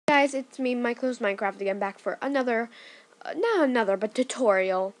guys, it's me, Michael's Minecraft again, back for another, not another, but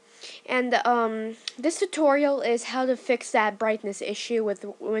tutorial. And this tutorial is how to fix that brightness issue with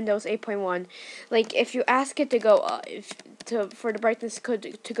Windows 8.1. Like, if you ask it to go for the brightness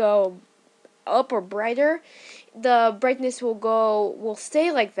to go up or brighter, the brightness will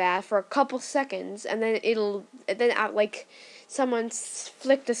stay like that for a couple seconds, and then like someone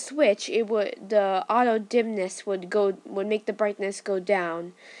flicked the switch, the auto dimness would make the brightness go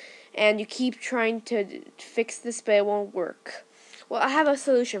down, and you keep trying to fix this, but it won't work. Well, I have a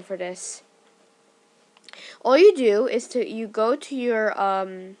solution for this. All you do is you go to your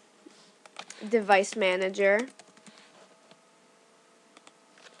device manager,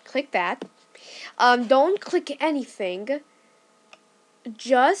 click that. Don't click anything.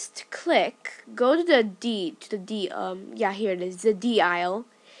 Just go to the D, yeah, here it is, the D aisle.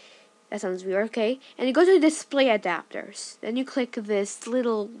 That sounds weird, okay? And you go to display adapters. Then you click this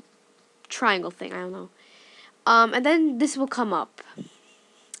little triangle thing, I don't know. And then this will come up.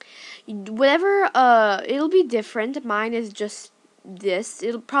 It'll be different. Mine is just this.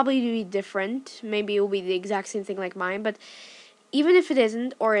 It'll probably be different. Maybe it will be the exact same thing like mine, but even if it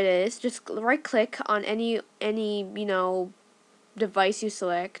isn't, or it is, just right click on any device you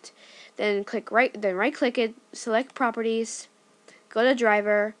select, then right click it, select properties, go to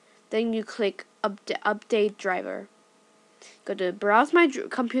driver, then you click update driver. Go to browse my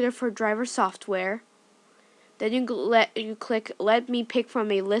computer for driver software. Then you click let me pick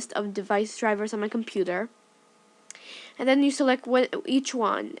from a list of device drivers on my computer. And then you select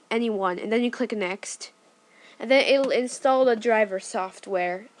any one, and then you click next. And then it'll install the driver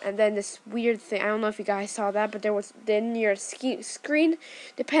software, and then this weird thing, I don't know if you guys saw that, but then your screen,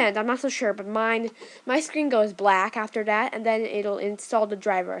 depends, I'm not so sure, but my screen goes black after that, and then it'll install the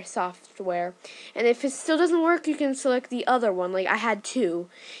driver software. And if it still doesn't work, you can select the other one, like I had two.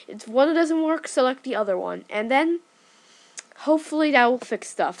 If one doesn't work, select the other one, and then hopefully that will fix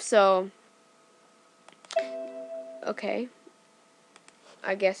stuff. So, okay.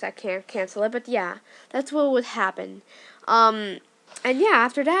 I guess I can't cancel it, but yeah, that's what would happen. And yeah,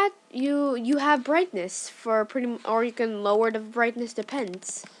 after that, you have brightness for or you can lower the brightness,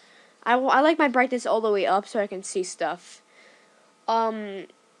 depends. I like my brightness all the way up so I can see stuff. But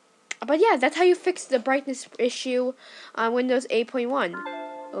yeah, that's how you fix the brightness issue on Windows 8.1.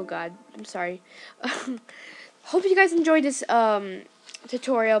 Oh god, I'm sorry. Hope you guys enjoyed this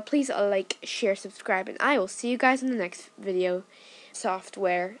tutorial. Please like, share, subscribe, and I will see you guys in the next video.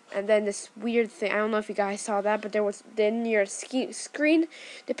 Software, and then this weird thing, I don't know if you guys saw that, but then your screen,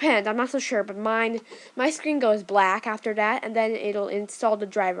 depends, I'm not so sure, but my screen goes black after that, and then it'll install the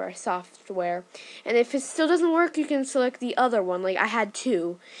driver software. And if it still doesn't work, you can select the other one, like I had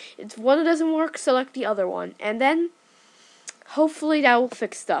two. If one doesn't work, select the other one, and then hopefully that will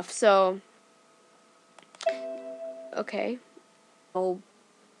fix stuff. So, okay,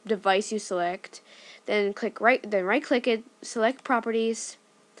 device you select, then right click it, select properties,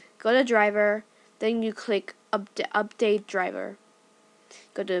 go to driver, then you click update driver.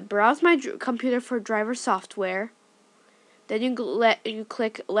 Go to browse my computer for driver software. Then you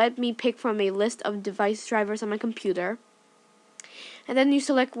click let me pick from a list of device drivers on my computer. And then you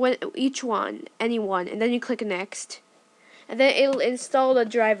select any one, and then you click next. And then it'll install the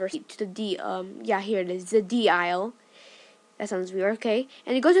driver to the D, yeah, here it is, the D aisle. That sounds weird, okay?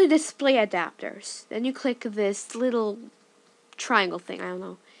 And you go to display adapters. Then you click this little triangle thing, I don't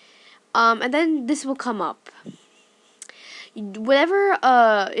know. And then this will come up.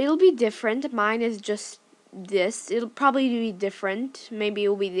 It'll be different. Mine is just this. It'll probably be different. Maybe it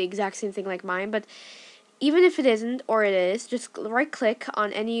will be the exact same thing like mine, but even if it isn't, or it is, just right click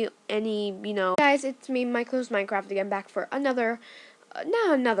on any Guys, it's me, Michael's Minecraft again, back for another,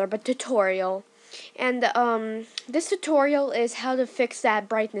 not another, but tutorial. And this tutorial is how to fix that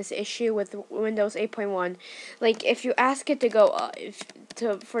brightness issue with Windows 8.1. Like, if you ask it to go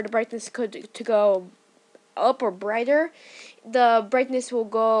for the brightness to go up or brighter, the brightness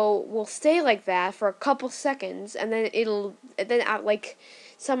will stay like that for a couple seconds, and then like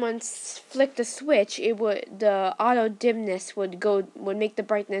someone flicked the switch, the auto dimness would make the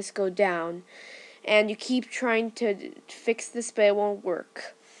brightness go down, and you keep trying to fix this, but it won't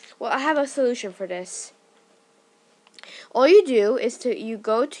work. Well, I have a solution for this. All you do is you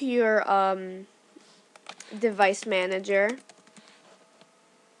go to your device manager,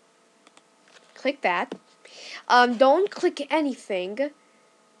 click that. Don't click anything.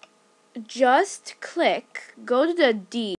 Just go to the D.